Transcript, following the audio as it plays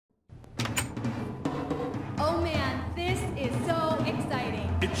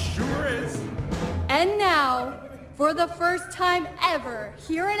And now, for the first time ever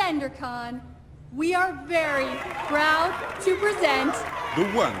here at EnderCon, we are very proud to present the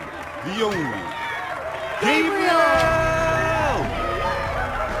one, the only, Gabriel!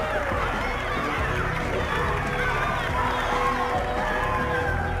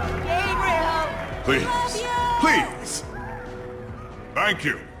 Please, please. Thank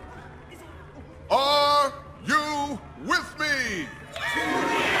you. Are you with me?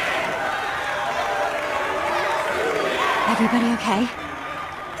 Everybody okay?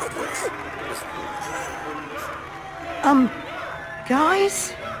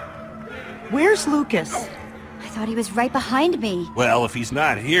 Guys? Where's Lucas? I thought he was right behind me. Well, if he's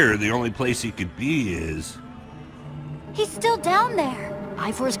not here, the only place he could be is... He's still down there.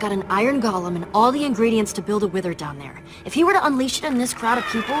 Ivor's got an iron golem and all the ingredients to build a wither down there. If he were to unleash it on this crowd of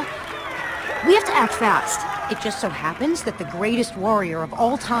people, we have to act fast. It just so happens that the greatest warrior of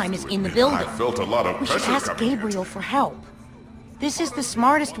all time is in the building. I felt a lot of We should pressure ask coming Gabriel for help. This is the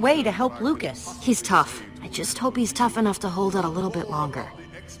smartest way to help Lucas. He's tough. I just hope he's tough enough to hold out a little bit longer.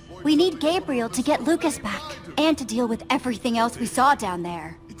 We need Gabriel to get Lucas back, and to deal with everything else we saw down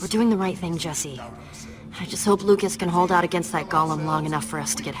there. We're doing the right thing, Jesse. I just hope Lucas can hold out against that golem long enough for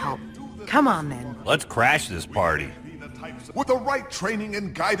us to get help. Come on, then. Let's crash this party. With the right training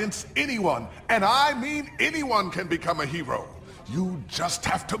and guidance, anyone, and I mean anyone, can become a hero. You just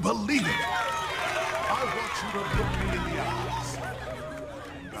have to believe it. I want you to look me in the eyes.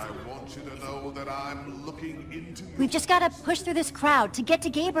 And I want you to know that I'm looking into you. We've just gotta push through this crowd to get to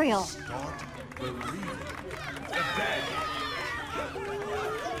Gabriel. Start believing. The dead.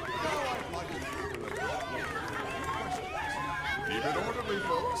 Keep it orderly,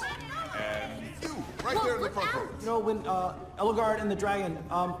 folks. And you, right there in the front row. You know, when Elgard and the dragon,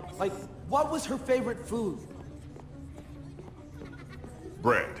 like, what was her favorite food?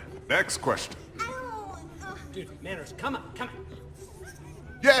 Bread. Next question. Dude, manners, come on, come on.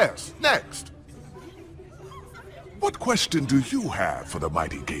 Yes, next. What question do you have for the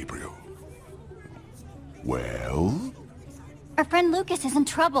mighty Gabriel? Well? Our friend Lucas is in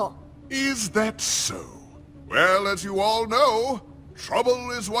trouble. Is that so? Well, as you all know,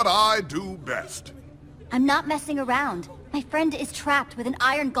 trouble is what I do best. I'm not messing around. My friend is trapped with an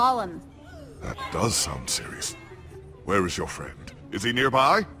iron golem. That does sound serious. Where is your friend? Is he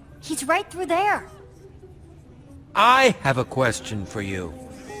nearby? He's right through there. I have a question for you.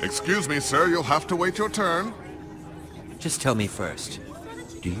 Excuse me, sir, you'll have to wait your turn. Just tell me first.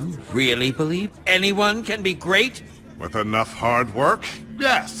 Do you really believe anyone can be great? With enough hard work,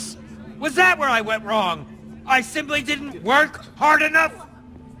 yes. Was that where I went wrong? I simply didn't work hard enough?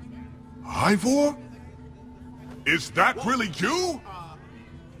 Ivor? Is that really you?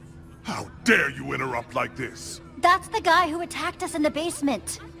 How dare you interrupt like this? That's the guy who attacked us in the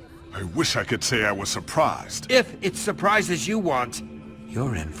basement. I wish I could say I was surprised. If it surprises you want,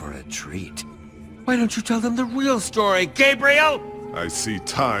 you're in for a treat. Why don't you tell them the real story, Gabriel? I see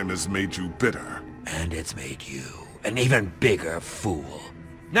time has made you bitter. And it's made you an even bigger fool.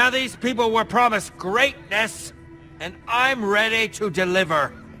 Now these people were promised greatness, and I'm ready to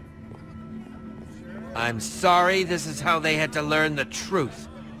deliver. I'm sorry this is how they had to learn the truth.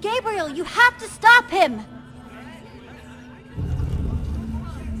 Gabriel, you have to stop him!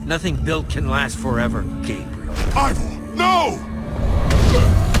 Nothing built can last forever, Gabriel. Ivor, no!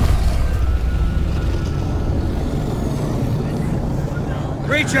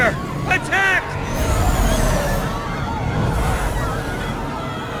 Creature, attack!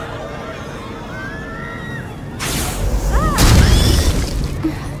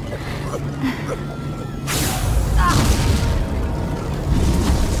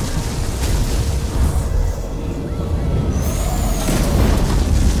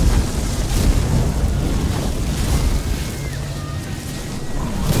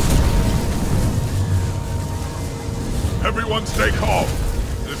 Everyone stay calm.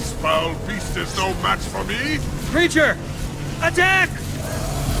 This foul beast is no match for me. Creature, attack!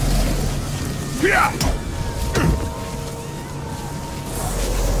 Yeah!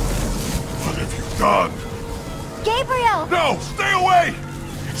 What have you done? Gabriel! No, stay away!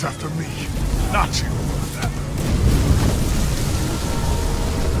 It's after me, not you.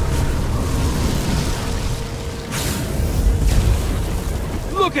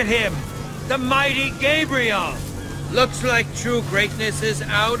 Look at him! The mighty Gabriel! Looks like true greatness is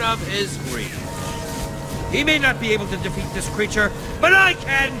out of his reach. He may not be able to defeat this creature, but I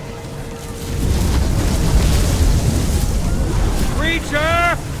can!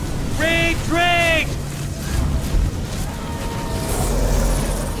 Creature, retreat!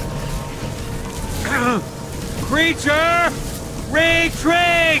 Creature,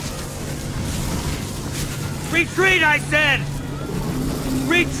 retreat! Retreat, I said!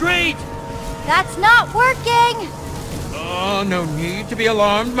 Retreat! That's not working! Oh, no need to be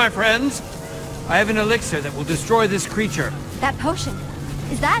alarmed, my friends. I have an elixir that will destroy this creature. That potion.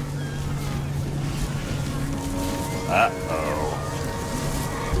 Is that? Uh-oh.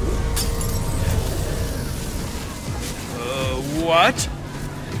 What?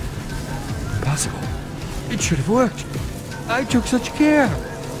 Impossible. It should have worked. I took such care.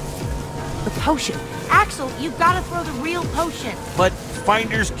 The potion. Axel, you've got to throw the real potion. But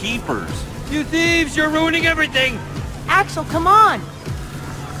finders keepers. You thieves, you're ruining everything! Axel, come on!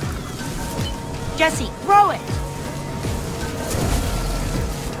 Jesse, throw it!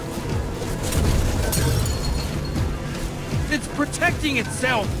 It's protecting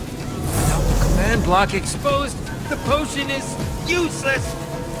itself. Without the command block exposed, the potion is useless.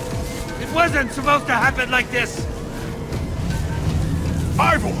 It wasn't supposed to happen like this.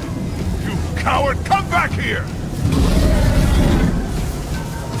 Ivor! You coward! Come back here!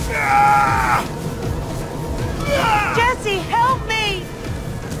 Ah! Ah! Jesse, help me!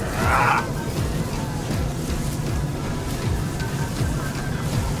 Ah!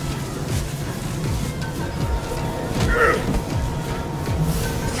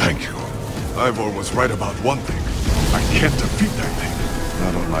 Thank you. Ivor was right about one thing. I can't defeat that thing.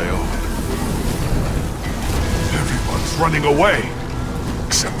 Not on my own. Everyone's running away.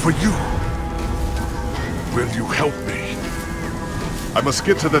 Except for you. Will you help me? I must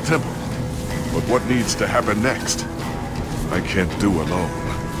get to the temple. But what needs to happen next? I can't do alone.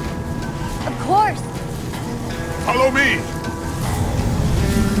 Of course! Follow me!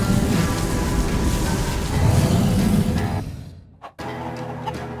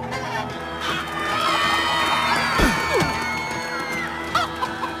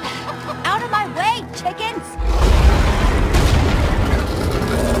 Out of my way, chickens!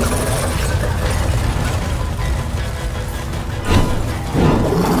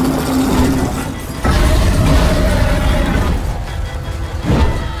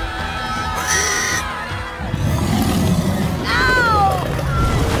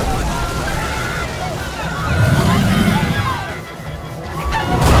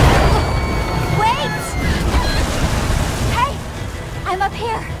 I'm up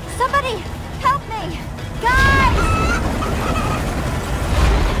here! Somebody! Help me! Guys!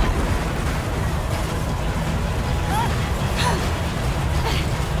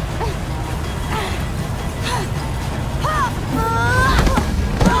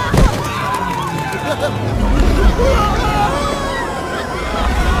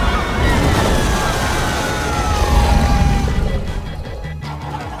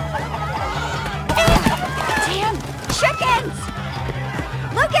 Damn chickens!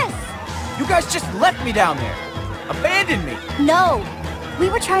 Lucas! You guys just left me down there. Abandoned me. No! We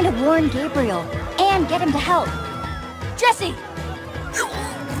were trying to warn Gabriel and get him to help. Jesse!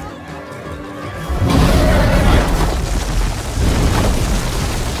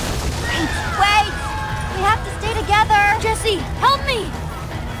 Wait! We have to stay together! Jesse, help me!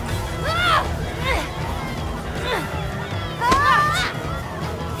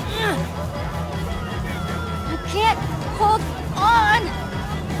 I can't hold on!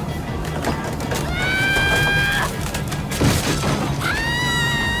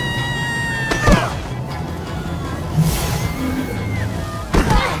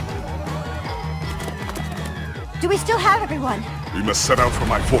 Do we still have everyone? We must set out for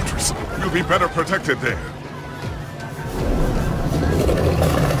my fortress. We'll be better protected there.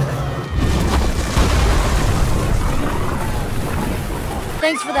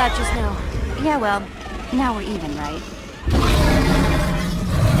 Thanks for that just now. Yeah, well, now we're even, right?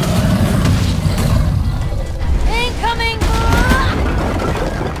 Incoming!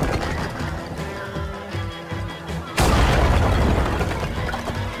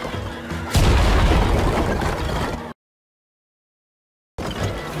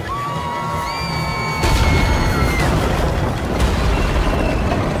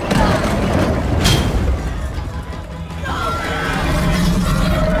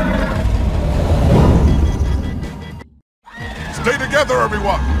 Stay together,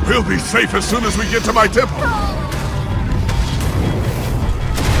 everyone! We'll be safe as soon as we get to my temple!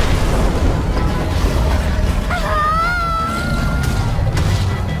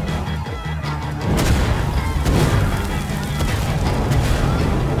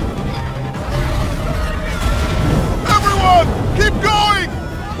 Everyone! Keep going!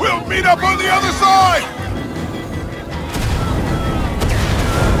 We'll meet up on the other side!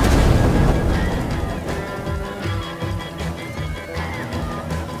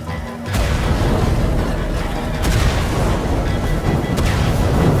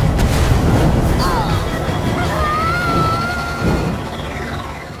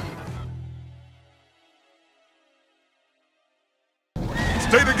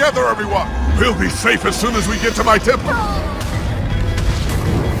 Stay together, everyone! We'll be safe as soon as we get to my temple!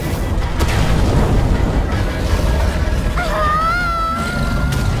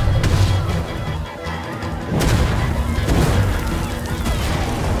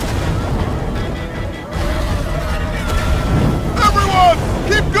 Everyone!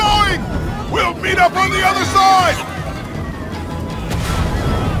 Keep going! We'll meet up on the other side!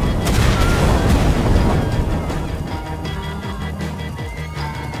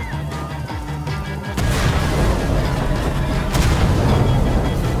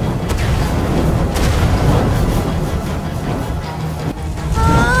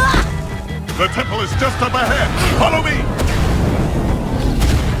 The temple is just up ahead! Follow me!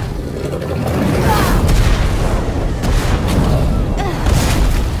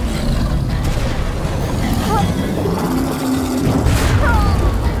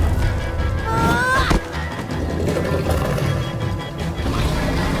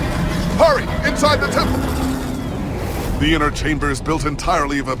 Hurry! Inside the temple! The inner chamber is built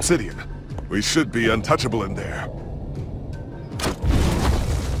entirely of obsidian. We should be untouchable in there.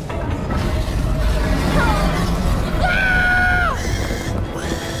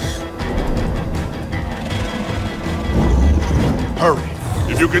 Hurry!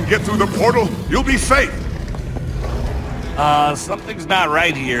 If you can get through the portal, you'll be safe! Something's not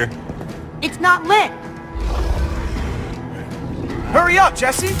right here. It's not lit! Hurry up,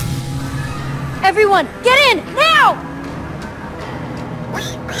 Jesse! Everyone, get in, now!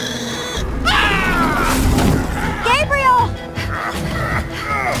 Gabriel!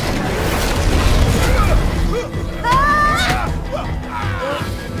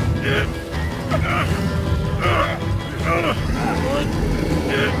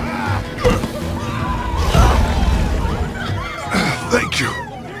 Thank you.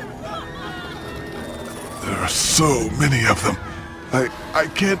 There are so many of them. I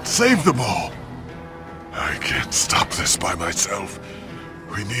can't save them all. I can't stop this by myself.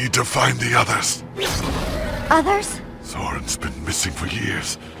 We need to find the others. Others? Soren's been missing for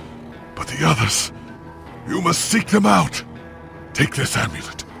years. But the others, you must seek them out. Take this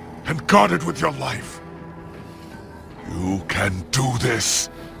amulet and guard it with your life. You can do this.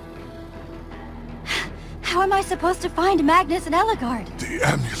 How am I supposed to find Magnus and Eligard? The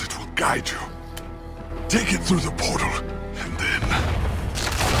amulet will guide you. Take it through the portal, and then...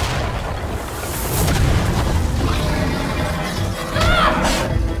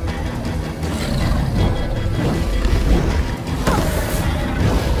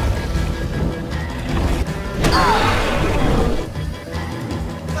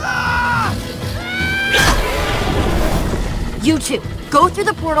 You two, go through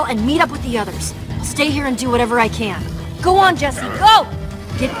the portal and meet up with the others. I'll stay here and do whatever I can. Go on, Jesse, go!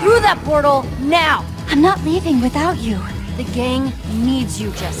 Get through that portal, now! I'm not leaving without you. The gang needs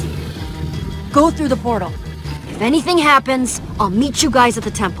you, Jesse. Go through the portal. If anything happens, I'll meet you guys at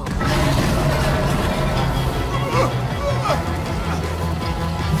the temple.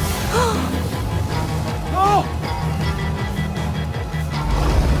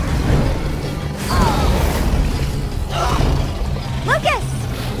 Lucas!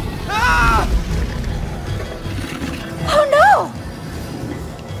 Oh no!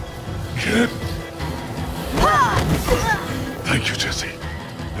 Kid? Thank you, Jesse.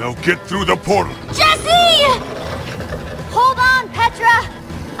 Now get through the portal. Jesse! Hold on, Petra!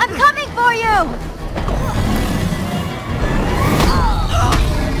 I'm coming for you!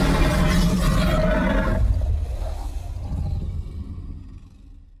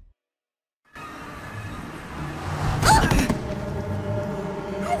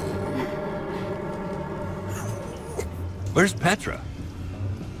 Where's Petra?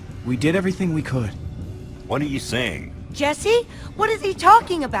 We did everything we could. What are you saying? Jesse? What is he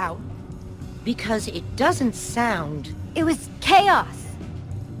talking about? Because it doesn't sound... It was chaos.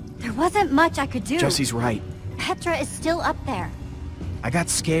 There wasn't much I could do. Jesse's right. Petra is still up there. I got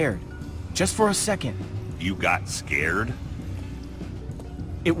scared. Just for a second. You got scared?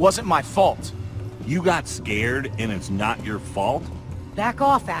 It wasn't my fault. You got scared and it's not your fault? Back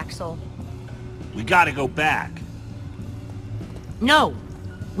off, Axel. We gotta go back. No.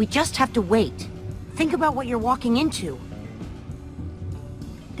 We just have to wait. Think about what you're walking into.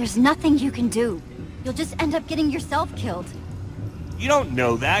 There's nothing you can do. You'll just end up getting yourself killed. You don't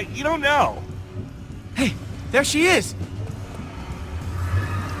know that. You don't know. Hey, there she is!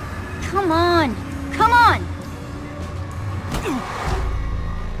 Come on! Come on!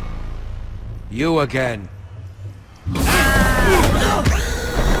 You again.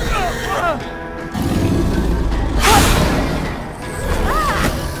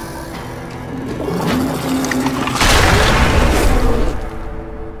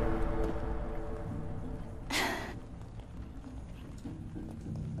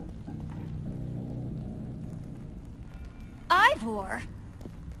 for?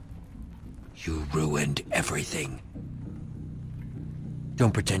 You ruined everything.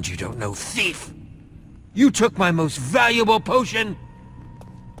 Don't pretend you don't know, thief! You took my most valuable potion!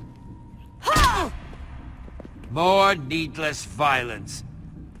 More needless violence.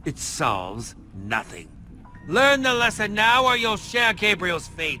 It solves nothing. Learn the lesson now or you'll share Gabriel's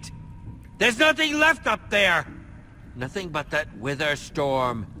fate. There's nothing left up there! Nothing but that wither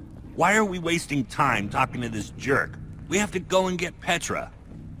storm. Why are we wasting time talking to this jerk? We have to go and get Petra.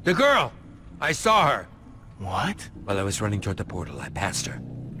 The girl! I saw her. What? While I was running toward the portal, I passed her.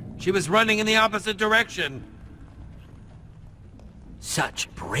 She was running in the opposite direction.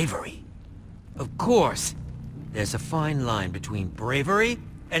 Such bravery. Of course. There's a fine line between bravery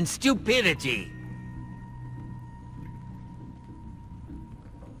and stupidity.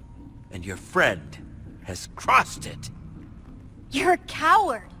 And your friend has crossed it. You're a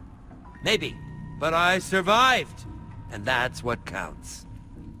coward. Maybe, but I survived. And that's what counts.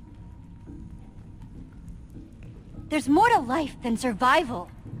 There's more to life than survival.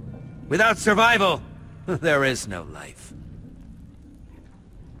 Without survival, there is no life.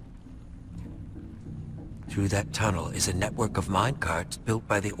 Through that tunnel is a network of minecarts built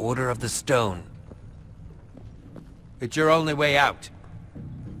by the Order of the Stone. It's your only way out.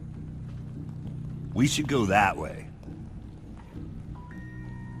 We should go that way.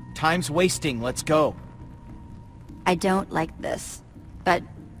 Time's wasting, let's go. I don't like this, but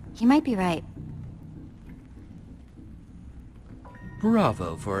he might be right.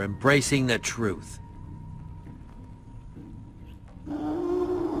 Bravo for embracing the truth.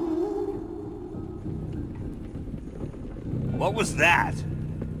 What was that?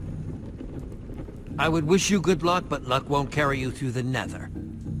 I would wish you good luck, but luck won't carry you through the nether.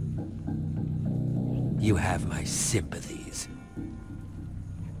 You have my sympathies.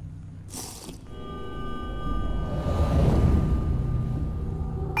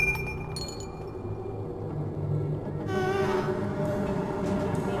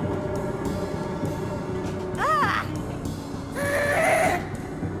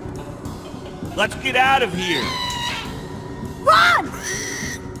 Let's get out of here! Run!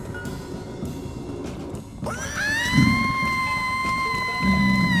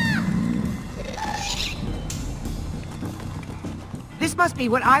 This must be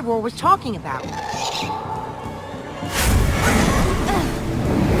what Ivor was talking about.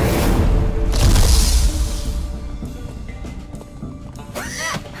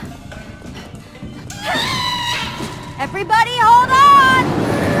 Everybody hold on!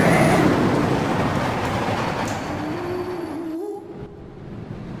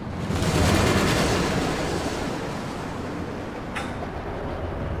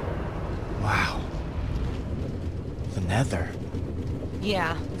 Wow. The Nether.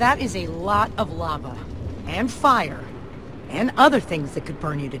 Yeah, that is a lot of lava. And fire. And other things that could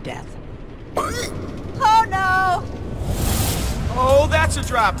burn you to death. Oh no! Oh, that's a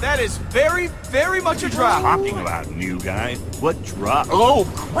drop. That is very, very much a drop. Talking about, new guy. What drop? Oh,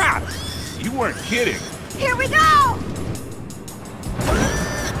 crap! You weren't kidding. Here we go!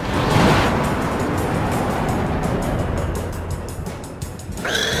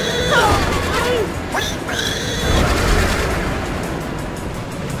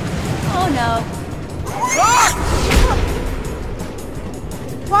 Oh no.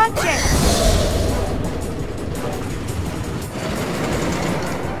 Watch it!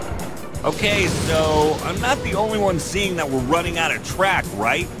 Okay, so I'm not the only one seeing that we're running out of track,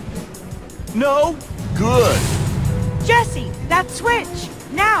 right? No. Good. Jesse, that switch!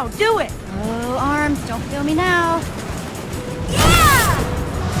 Now, do it! Oh, arms, don't feel me now. Yeah!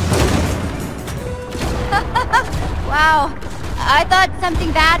 Wow. I thought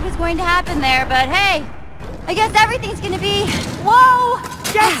something bad was going to happen there, but hey, I guess everything's gonna be... Whoa!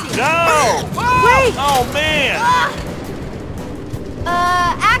 Jesse! No! Wait! Oh, man!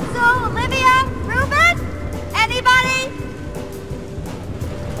 Axel, Olivia, Ruben? Anybody?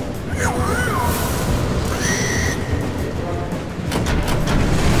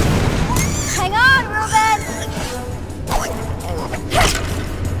 Hang on, Ruben!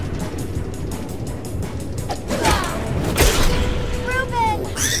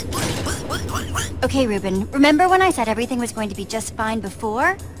 Okay, Ruben, remember when I said everything was going to be just fine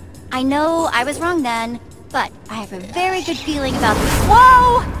before? I know I was wrong then, but I have a very good feeling about this.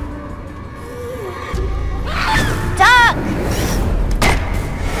 Whoa! Duck!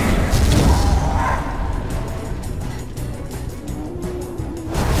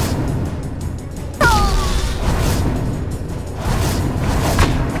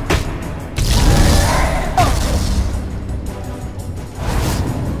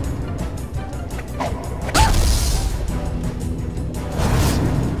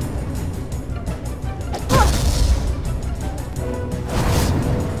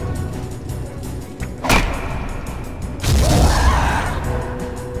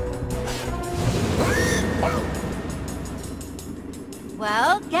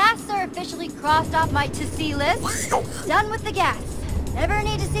 crossed off my to-see list. Done with the gas. Never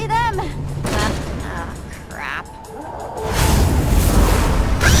need to see them. Crap.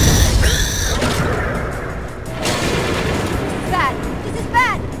 Bad. This is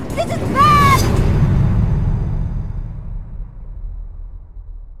bad. This is bad!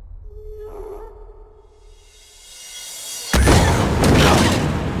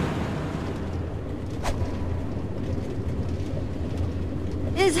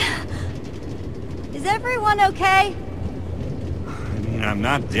 Is everyone okay? I mean, I'm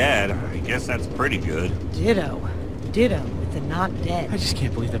not dead. I guess that's pretty good. Ditto. Ditto with the not dead. I just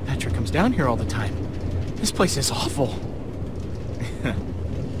can't believe that Petra comes down here all the time. This place is awful.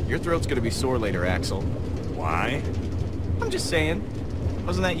 Your throat's gonna be sore later, Axel. Why? I'm just saying.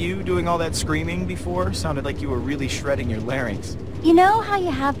 Wasn't that you doing all that screaming before? Sounded like you were really shredding your larynx. You know how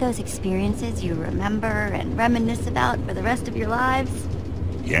you have those experiences you remember and reminisce about for the rest of your lives?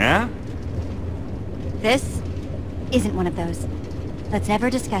 Yeah? This isn't one of those. Let's never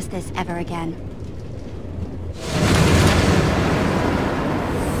discuss this ever again.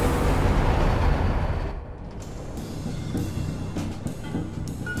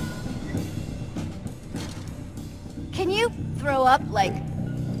 Can you throw up, like,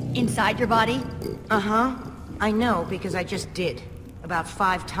 inside your body? Uh-huh. I know, because I just did. About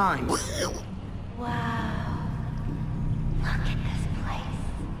 5 times. Wow. Look at this place.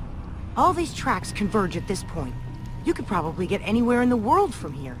 All these tracks converge at this point. You could probably get anywhere in the world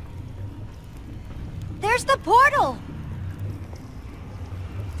from here. There's the portal!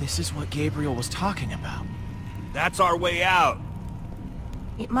 This is what Gabriel was talking about. That's our way out.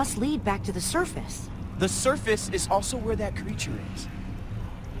 It must lead back to the surface. The surface is also where that creature is.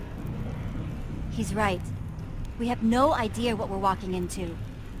 He's right. We have no idea what we're walking into.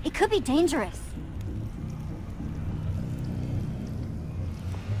 It could be dangerous.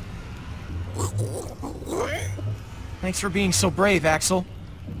 Thanks for being so brave, Axel.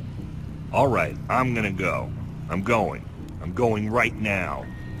 All right, I'm gonna go. I'm going. I'm going right now.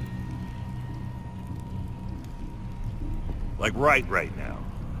 Like right now.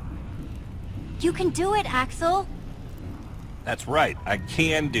 You can do it, Axel. That's right, I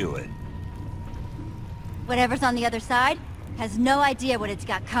can do it. Whatever's on the other side has no idea what it's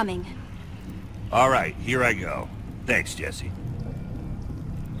got coming. All right, here I go. Thanks, Jesse.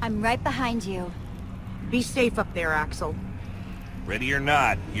 I'm right behind you. Be safe up there, Axel. Ready or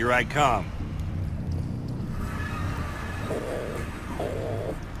not, here I come.